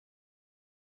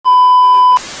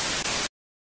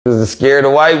niggas scared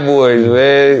of white boys,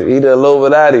 man. He the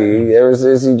Illuminati ever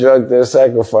since he drunk that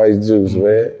sacrifice juice,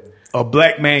 man. A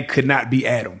black man could not be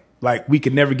Adam. Like, we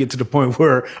could never get to the point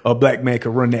where a black man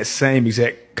could run that same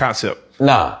exact concept.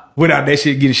 Nah. Without that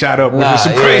shit getting shot up. Nah,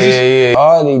 some crazy yeah.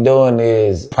 All he doing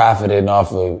is profiting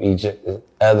off of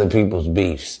other people's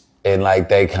beefs and like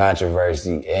they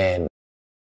controversy. And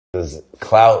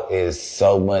clout is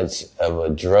so much of a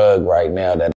drug right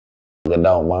now that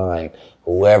don't mind.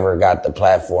 Whoever got the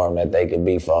platform that they can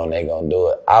beef on, they gonna do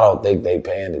it. I don't think they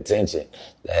paying attention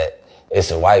that it's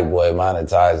a white boy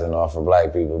monetizing off of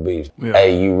black people beef. Yeah.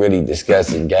 Hey, you really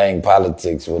discussing gang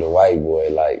politics with a white boy,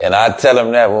 like, and I tell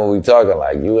him that when we talking,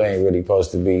 like, you ain't really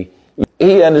supposed to be.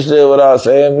 He understood what I was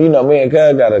saying. You know, me and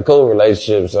Cuz got a cool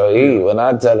relationship, so when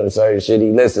I tell him certain shit,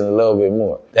 he listen a little bit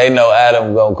more. They know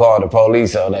Adam gonna call the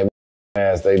police on their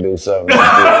ass. They do something like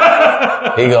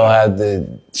that. He gonna have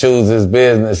to choose his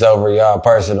business over y'all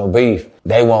personal beef.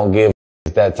 They won't give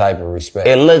that type of respect.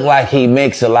 It looked like he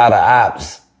mixed a lot of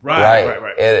ops. Right.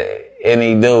 And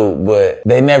he do, but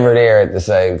they never there at the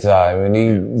same time. And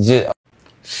he just...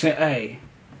 Hey,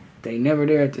 they never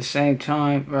there at the same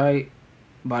time, right?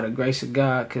 By the grace of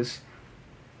God, because...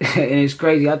 and it's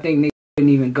crazy. I think niggas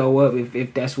wouldn't even go up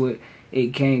if that's what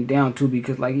it came down to,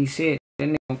 because like he said, that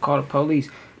nigga gonna call the police.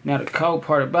 Now, the cold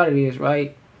part about it is,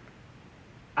 right,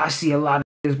 I see a lot of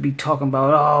niggas be talking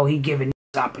about, oh, he giving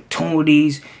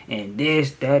opportunities and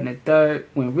this, that, and the third,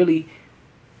 when really...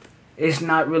 it's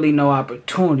not really no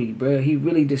opportunity, bro. He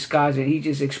really disguised it. He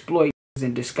just exploits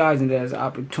and disguising it as an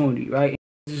opportunity, right?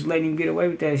 And just letting him get away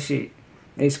with that shit.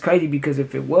 It's crazy because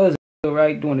if it was,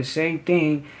 right, doing the same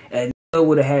thing, and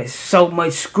would have had so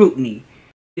much scrutiny.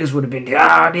 This would have been,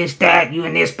 this, that, you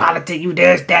in this politics, you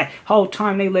this, that. Whole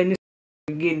time they letting this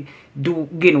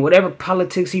getting whatever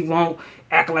politics he want,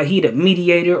 acting like he the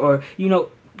mediator, or, you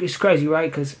know, it's crazy, right?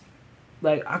 Because,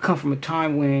 like, I come from a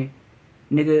time when,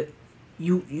 nigga,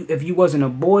 You if you wasn't a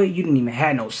boy, you didn't even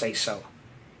have no say so.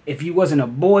 If you wasn't a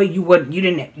boy, you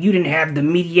didn't have the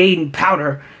mediating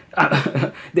powder,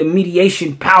 the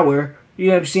mediation power. You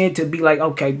know what I'm saying? To be like,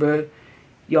 okay, bro,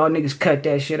 y'all niggas cut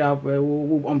that shit out, bro,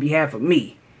 on behalf of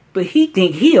me. But he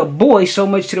think he a boy so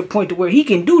much to the point to where he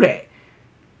can do that.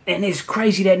 And it's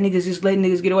crazy that niggas just letting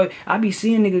niggas get away. I be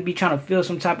seeing niggas be trying to feel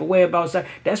some type of way about stuff.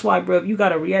 That's why, bro, if you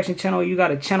got a reaction channel, you got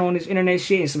a channel on this internet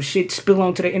shit, and some shit spill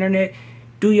onto the internet,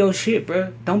 do your shit,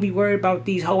 bro. Don't be worried about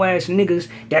these hoe ass niggas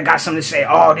that got something to say.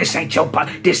 Oh, this ain't your pot.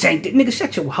 This ain't nigga.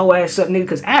 Shut your hoe ass up, nigga.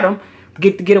 Cause Adam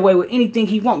get away with anything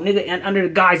he want, nigga. And under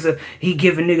the guise of he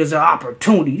giving niggas an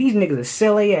opportunity. These niggas will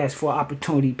sell their ass for an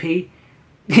opportunity, P.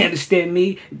 You understand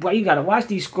me? Boy, you gotta watch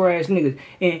these square ass niggas.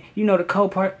 And you know the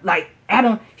cold part, like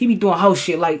Adam, he be doing whole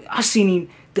shit. Like I seen him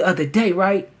the other day,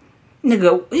 right?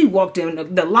 Nigga, he walked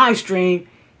in the live stream.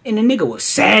 And the nigga was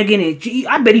sagging, and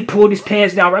I bet he pulled his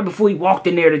pants down right before he walked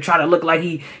in there to try to look like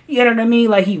he, you know what I mean?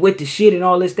 Like he with the shit and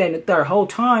all this, that, and the third. Whole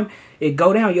time it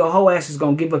go down, your whole ass is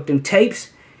gonna give up them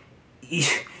tapes.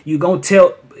 You gonna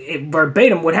tell it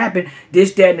verbatim what happened,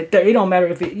 this, that, and the third. It don't matter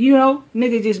if it, you know,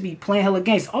 nigga just be playing hella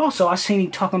games. Also, I seen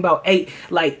him talking about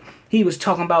he was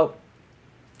talking about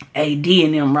AD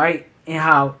and them, right? And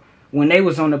how when they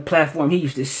was on the platform, he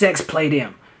used to sex play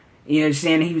them. You know what I'm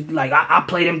saying? He was like, I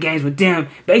play them games with them.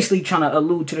 Basically trying to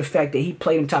allude to the fact that he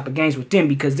played them type of games with them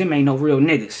because them ain't no real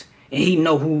niggas. And he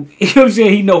know who, you know what I'm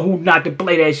saying? He know who not to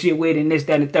play that shit with and this,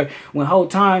 that, and the third. When whole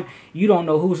time, you don't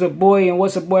know who's a boy and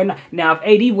what's a boy not. Now,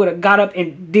 if AD would have got up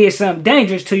and did something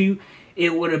dangerous to you,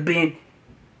 it would have been,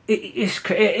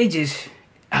 it just,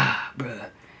 bruh.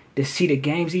 To see the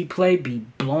games he played be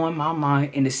blowing my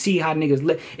mind. And to see how niggas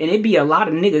live. And it be a lot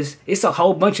of niggas. It's a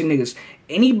whole bunch of niggas.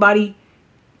 Anybody...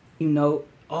 You know,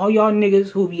 all y'all niggas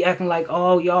who be acting like,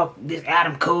 oh, y'all, this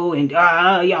Adam cool, and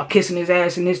y'all kissing his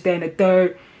ass and this, that, and the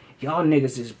third. Y'all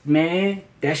niggas is, man,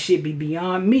 that shit be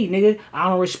beyond me, nigga. I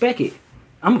don't respect it.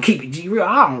 I'm gonna keep it G real.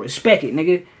 I don't respect it,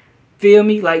 nigga. Feel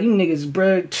me? Like, you niggas,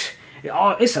 bruh,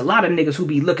 it's a lot of niggas who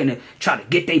be looking to try to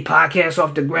get their podcast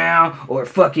off the ground or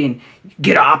fucking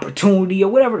get an opportunity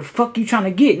or whatever the fuck you trying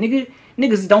to get, nigga.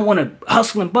 Niggas don't want to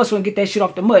hustle and bustle and get that shit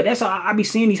off the mud. That's how I be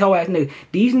seeing these whole ass niggas.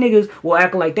 These niggas will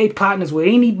act like they partners with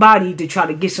anybody to try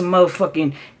to get some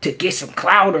motherfucking, to get some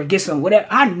clout or get some whatever.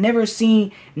 I never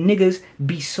seen niggas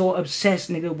be so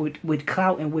obsessed, nigga, with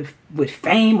clout and with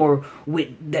fame or with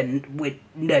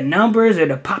the numbers or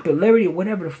the popularity or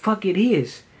whatever the fuck it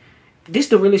is. This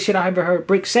the realest shit I ever heard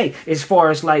Bricc say. As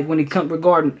far as like when it comes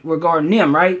regarding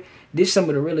them, right? This some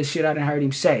of the realest shit I done heard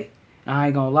him say. I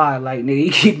ain't gonna lie, like, nigga, he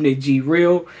keeping it G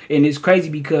real. And it's crazy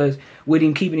because with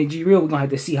him keeping it G real, we're gonna have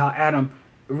to see how Adam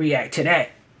react to that.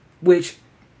 Which,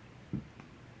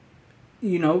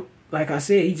 you know, like I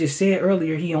said, he just said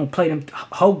earlier he don't play them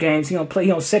whole games. He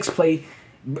don't sex play.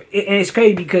 And it's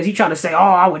crazy because he tried to say, oh,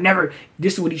 I would never.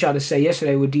 This is what he tried to say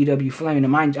yesterday with DW Flame.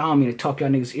 And I don't mean to talk y'all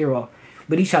niggas' ear off.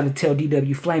 But he tried to tell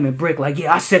DW Flame and Bricc, like,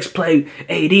 yeah, I sex played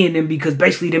AD and them because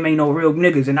basically them ain't no real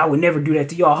niggas. And I would never do that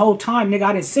to y'all. Whole time, nigga,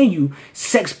 I didn't see you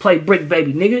sex play Bricc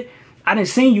Baby, nigga. I didn't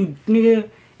see you, nigga.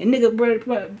 And nigga, bro,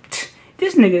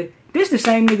 this the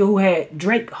same nigga who had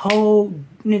Drake whole,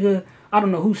 nigga. I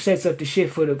don't know who sets up the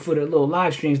shit for the little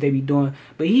live streams they be doing.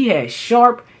 But he had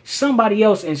Sharp, somebody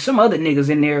else, and some other niggas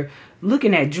in there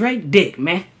looking at Drake dick,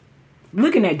 man.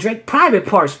 Looking at Drake private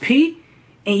parts, P.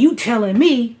 And you telling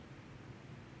me,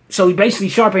 so he basically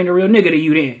Sharp ain't a real nigga to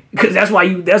you then. Because that's why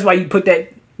you put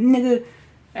that nigga,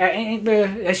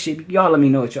 that shit. Y'all let me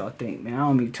know what y'all think, man. I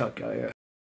don't mean to talk y'all here.